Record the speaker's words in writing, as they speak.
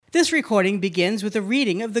This recording begins with a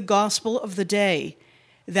reading of the Gospel of the day.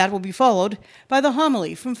 That will be followed by the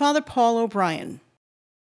homily from Father Paul O'Brien.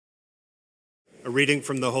 A reading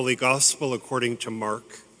from the Holy Gospel according to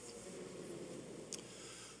Mark.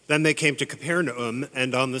 Then they came to Capernaum,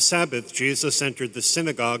 and on the Sabbath Jesus entered the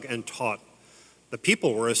synagogue and taught. The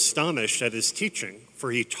people were astonished at his teaching,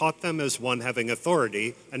 for he taught them as one having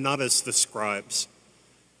authority and not as the scribes.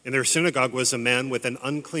 In their synagogue was a man with an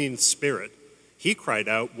unclean spirit. He cried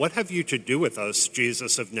out, "What have you to do with us,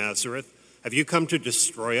 Jesus of Nazareth? Have you come to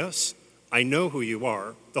destroy us? I know who you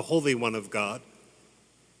are, the Holy One of God."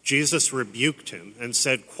 Jesus rebuked him and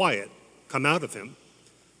said, "Quiet, come out of him."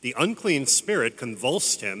 The unclean spirit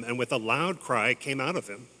convulsed him, and with a loud cry came out of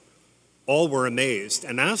him. All were amazed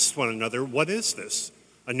and asked one another, "What is this?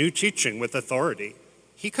 A new teaching with authority.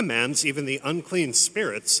 He commands even the unclean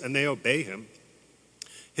spirits, and they obey him."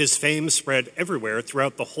 His fame spread everywhere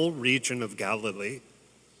throughout the whole region of Galilee.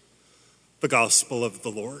 The Gospel of the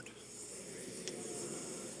Lord.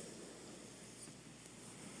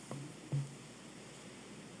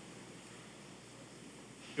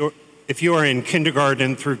 If you are in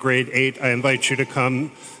kindergarten through grade 8, I invite you to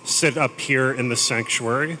come sit up here in the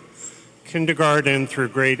sanctuary. Kindergarten through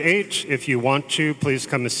grade 8, if you want to, please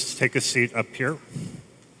come and take a seat up here.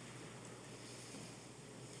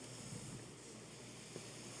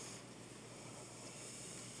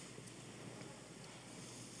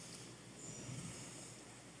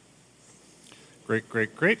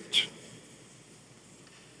 Great.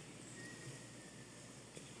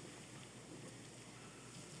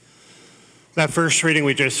 That first reading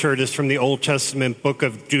we just heard is from the Old Testament book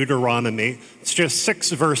of Deuteronomy. It's just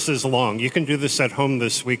 6 verses long. You can do this at home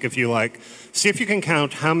this week if you like. See if you can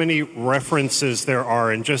count how many references there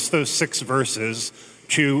are in just those 6 verses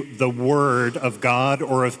to the word of God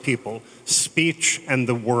or of people, speech and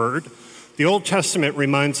the word. The Old Testament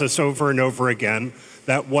reminds us over and over again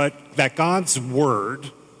that God's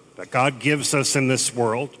word, that God gives us in this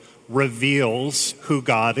world, reveals who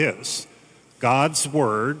God is. God's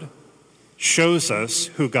word shows us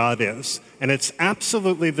who God is. And it's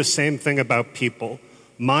absolutely the same thing about people.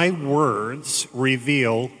 My words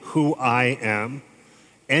reveal who I am.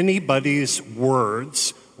 Anybody's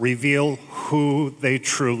words reveal who they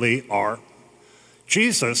truly are.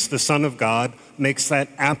 Jesus, the Son of God, makes that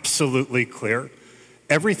absolutely clear.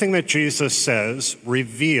 Everything that Jesus says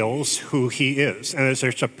reveals who he is. And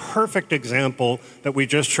there's a perfect example that we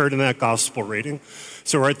just heard in that gospel reading.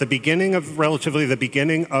 So we're at relatively the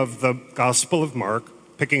beginning of the Gospel of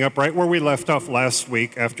Mark, picking up right where we left off last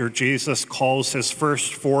week after Jesus calls his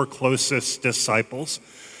first 4 closest disciples.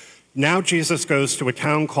 Now Jesus goes to a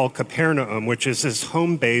town called Capernaum, which is his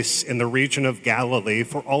home base in the region of Galilee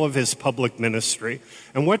for all of his public ministry.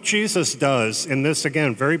 And what Jesus does in this,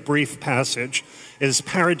 again, very brief passage is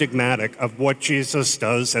paradigmatic of what Jesus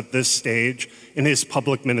does at this stage in his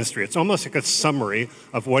public ministry. It's almost like a summary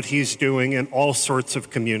of what he's doing in all sorts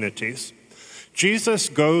of communities. Jesus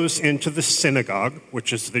goes into the synagogue,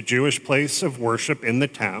 which is the Jewish place of worship in the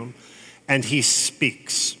town, and he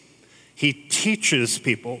speaks. He teaches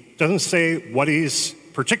people. Doesn't say what he's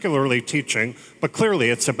particularly teaching, but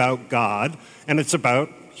clearly it's about God and it's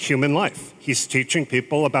about human life. He's teaching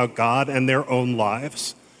people about God and their own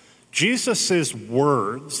lives. Jesus'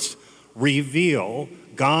 words reveal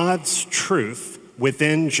God's truth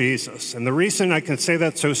within Jesus. And the reason I can say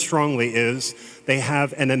that so strongly is they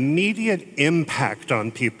have an immediate impact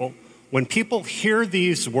on people. When people hear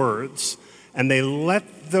these words and they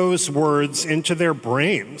let those words into their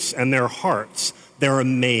brains and their hearts, they're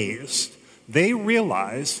amazed. They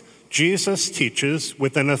realize Jesus teaches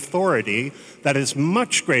with an authority that is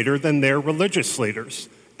much greater than their religious leaders.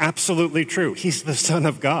 Absolutely true. He's the Son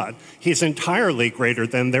of God. He's entirely greater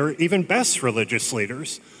than their even best religious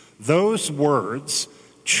leaders. Those words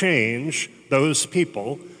change those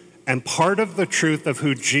people, and part of the truth of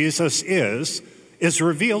who Jesus is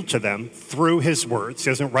revealed to them through his words. He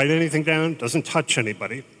doesn't write anything down, doesn't touch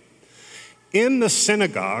anybody. In the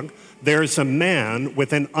synagogue, there's a man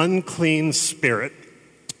with an unclean spirit.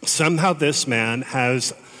 Somehow this man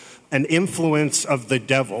has an influence of the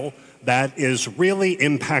devil that is really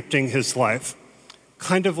impacting his life,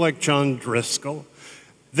 kind of like John Driscoll.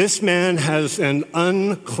 This man has an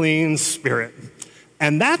unclean spirit,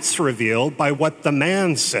 and that's revealed by what the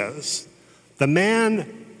man says. The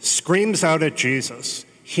man screams out at Jesus.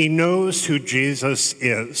 He knows who Jesus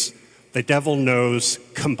is. The devil knows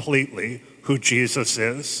completely who Jesus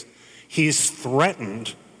is. He's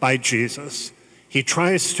threatened by Jesus. He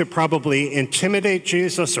tries to probably intimidate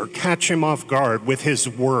Jesus or catch him off guard with his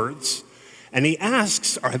words. And he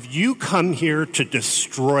asks, "Have you come here to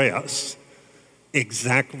destroy us?"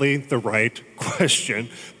 Exactly the right question,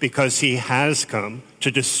 because he has come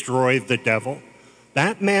to destroy the devil.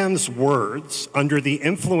 That man's words, under the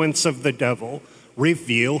influence of the devil,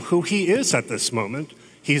 reveal who he is at this moment.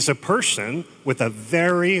 He's a person with a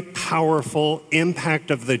very powerful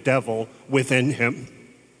impact of the devil within him.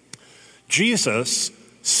 Jesus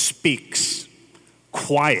speaks,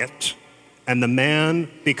 quiet, and the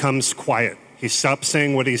man becomes quiet. He stops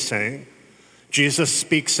saying what he's saying. Jesus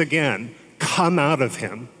speaks again, come out of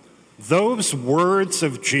him. Those words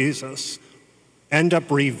of Jesus end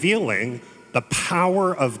up revealing the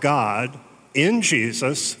power of God in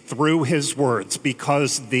Jesus through his words,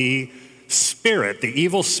 because the spirit, the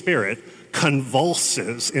evil spirit,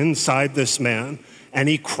 convulses inside this man, and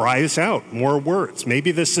he cries out more words.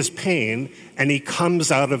 Maybe this is pain, and he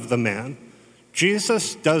comes out of the man.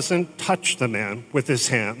 Jesus doesn't touch the man with his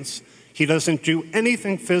hands. He doesn't do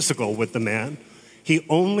anything physical with the man. He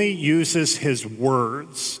only uses his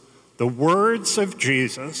words. The words of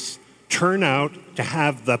Jesus turn out to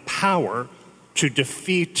have the power to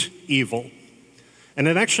defeat evil. And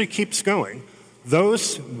it actually keeps going.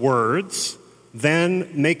 Those words then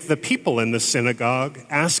make the people in the synagogue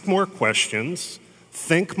ask more questions,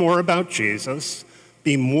 think more about Jesus,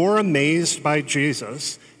 be more amazed by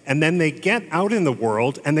Jesus, and then they get out in the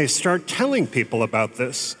world and they start telling people about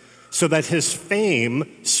this so that his fame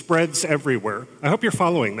spreads everywhere. I hope you're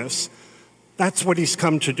following this. That's what he's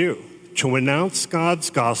come to do, to announce God's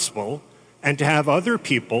gospel and to have other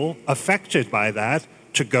people affected by that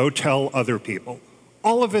to go tell other people.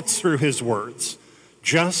 All of it's through his words,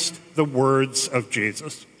 just the words of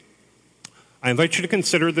Jesus. I invite you to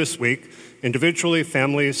consider this week, individually,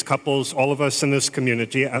 families, couples, all of us in this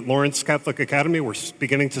community at Lawrence Catholic Academy. We're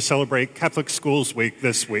beginning to celebrate Catholic Schools Week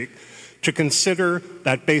this week, to consider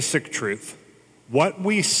that basic truth. What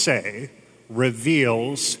we say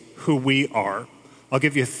reveals who we are. I'll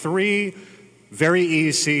give you 3 very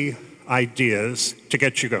easy ideas to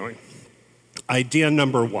get you going. Idea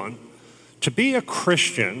number 1, to be a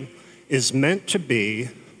Christian is meant to be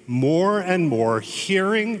more and more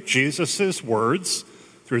hearing Jesus' words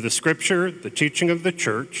through the scripture, the teaching of the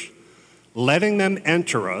church, letting them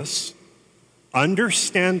enter us,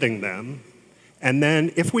 understanding them, and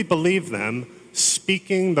then, if we believe them,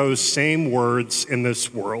 speaking those same words in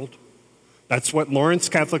this world. That's what Lawrence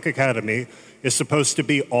Catholic Academy is supposed to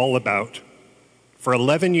be all about. For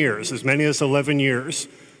 11 years, as many as 11 years,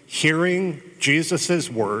 hearing Jesus'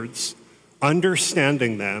 words,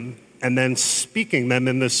 understanding them, and then speaking them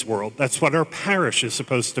in this world. That's what our parish is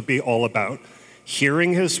supposed to be all about.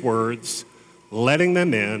 Hearing his words, letting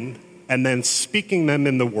them in, and then speaking them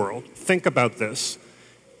in the world. Think about this.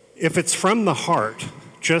 If it's from the heart,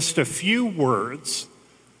 just a few words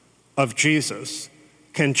of Jesus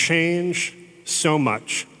can change so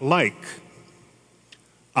much, like,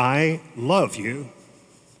 I love you.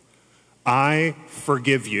 I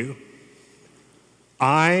forgive you.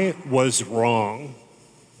 I was wrong.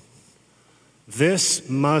 This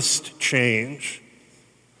must change.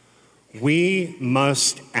 We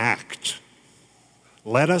must act.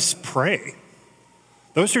 Let us pray.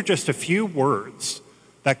 Those are just a few words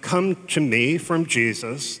that come to me from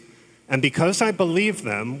Jesus, and because I believe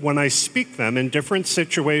them, when I speak them in different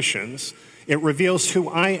situations, it reveals who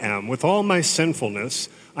I am. With all my sinfulness,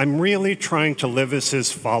 I'm really trying to live as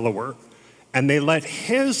his follower, and they let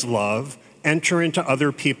his love enter into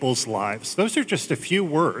other people's lives. Those are just a few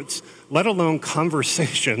words, let alone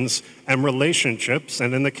conversations and relationships,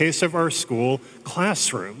 and in the case of our school,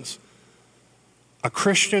 classrooms. A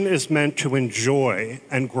Christian is meant to enjoy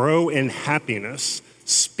and grow in happiness,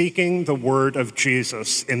 speaking the word of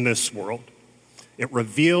Jesus in this world. It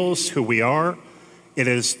reveals who we are. It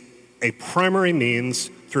is a primary means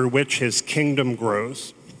through which his kingdom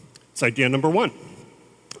grows. It's idea number 1.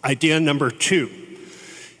 Idea number 2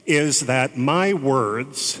 is that my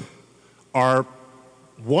words are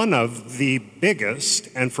one of the biggest,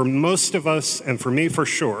 and for most of us, and for me for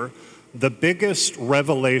sure, the biggest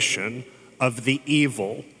revelation of the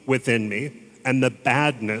evil within me and the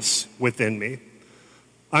badness within me.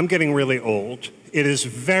 I'm getting really old. It is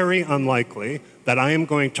very unlikely that I am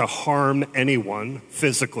going to harm anyone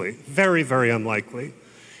physically. Very, very unlikely.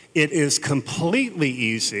 It is completely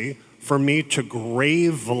easy for me to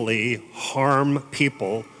gravely harm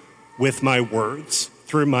people with my words,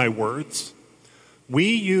 through my words.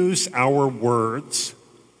 We use our words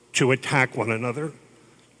to attack one another,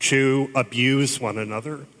 to abuse one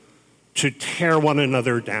another, to tear one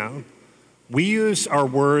another down. We use our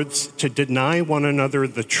words to deny one another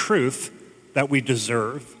the truth that we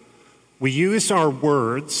deserve. We use our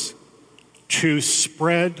words to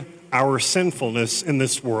spread our sinfulness in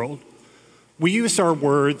this world. We use our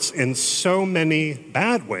words in so many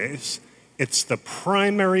bad ways. It's the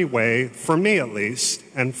primary way, for me at least,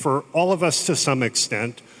 and for all of us to some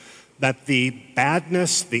extent, that the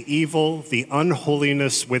badness, the evil, the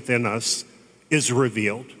unholiness within us is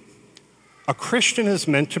revealed. A Christian is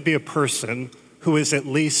meant to be a person who is at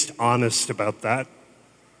least honest about that,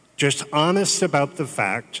 just honest about the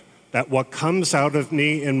fact that what comes out of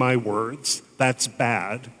me in my words that's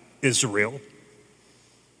bad is real.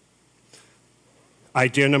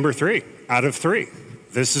 Idea number 3, out of 3.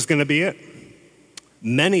 This is going to be it.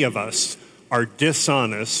 Many of us are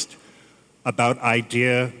dishonest about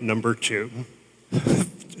idea number 2.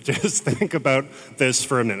 Just think about this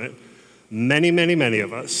for a minute. Many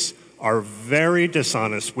of us are very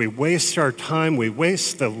dishonest. We waste our time. We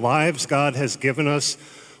waste the lives God has given us.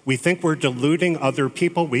 We think we're deluding other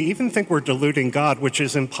people. We even think we're deluding God, which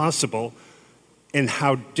is impossible, in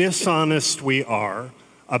how dishonest we are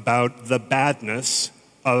about the badness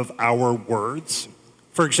of our words.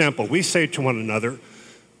 For example, we say to one another,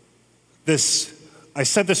 I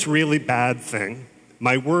said this really bad thing.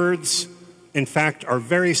 My words, in fact, are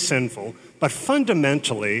very sinful, but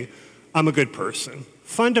fundamentally, I'm a good person.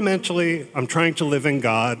 Fundamentally, I'm trying to live in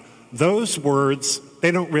God. Those words,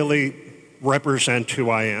 they don't really represent who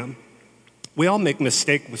I am. We all make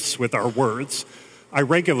mistakes with our words. I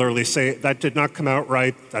regularly say, that did not come out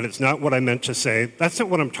right. That is not what I meant to say. That's not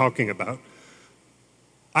what I'm talking about.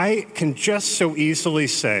 I can just so easily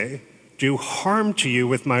say, do harm to you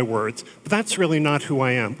with my words, but that's really not who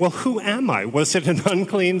I am. Well, who am I? Was it an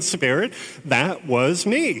unclean spirit? That was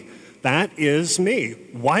me. That is me.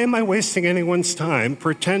 Why am I wasting anyone's time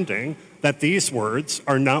pretending that these words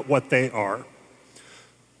are not what they are?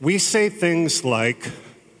 We say things like,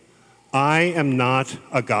 I am not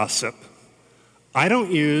a gossip. I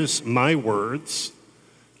don't use my words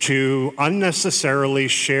to unnecessarily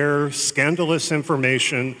share scandalous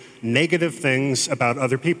information, negative things about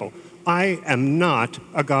other people. I am not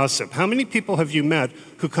a gossip. How many people have you met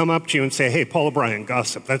who come up to you and say, hey, Paul O'Brien,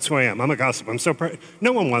 gossip, that's who I am. I'm a gossip. I'm so proud.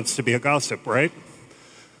 No one wants to be a gossip, right?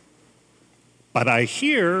 But I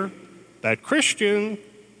hear that Christian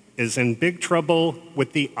is in big trouble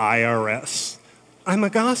with the IRS. I'm a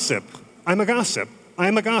gossip. I'm a gossip.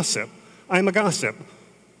 I'm a gossip. I'm a gossip.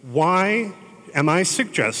 Why am I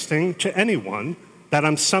suggesting to anyone that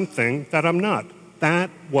I'm something that I'm not? That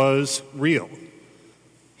was real.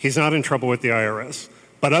 He's not in trouble with the IRS.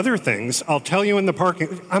 But other things, I'll tell you in the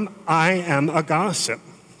parking, I am a gossip.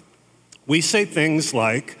 We say things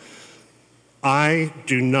like, I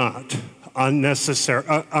do not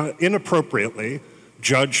inappropriately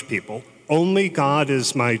judge people. Only God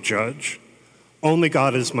is my judge. Only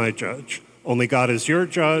God is my judge. Only God is your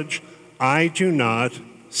judge. I do not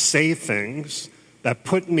say things that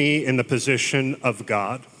put me in the position of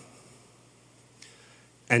God.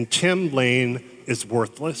 And Tim Lane is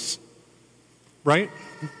worthless, right?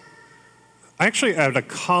 I actually had a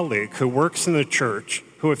colleague who works in the church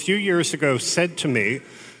who a few years ago said to me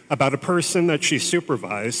about a person that she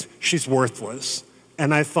supervised, she's worthless.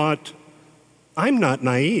 And I thought, I'm not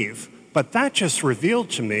naive, but that just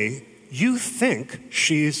revealed to me, you think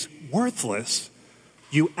she's worthless.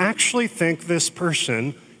 You actually think this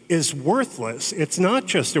person is worthless. It's not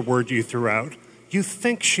just a word you threw out. You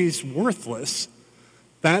think she's worthless.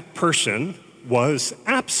 That person was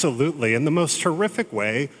absolutely, in the most horrific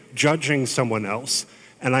way, judging someone else.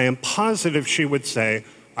 And I am positive she would say,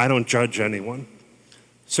 I don't judge anyone.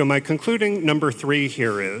 So my concluding number 3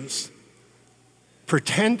 here is,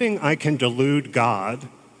 pretending I can delude God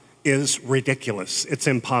is ridiculous. It's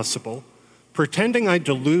impossible. Pretending I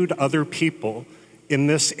delude other people in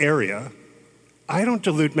this area, I don't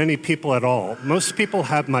delude many people at all. Most people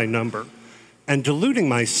have my number. And deluding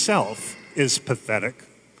myself is pathetic.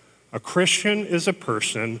 A Christian is a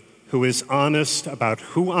person who is honest about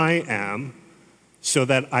who I am so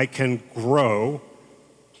that I can grow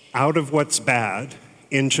out of what's bad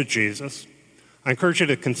into Jesus. I encourage you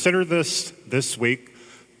to consider this week,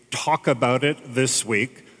 talk about it this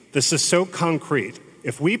week. This is so concrete.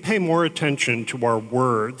 If we pay more attention to our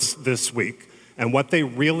words this week and what they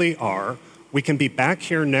really are, we can be back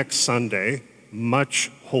here next Sunday, much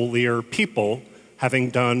holier people, having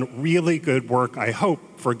done really good work, I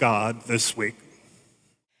hope, for God this week.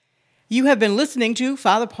 You have been listening to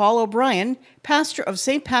Father Paul O'Brien, pastor of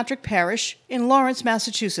St. Patrick Parish in Lawrence,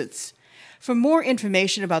 Massachusetts. For more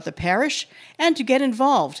information about the parish and to get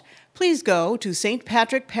involved, please go to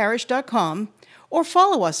stpatrickparish.com or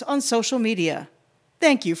follow us on social media.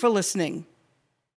 Thank you for listening.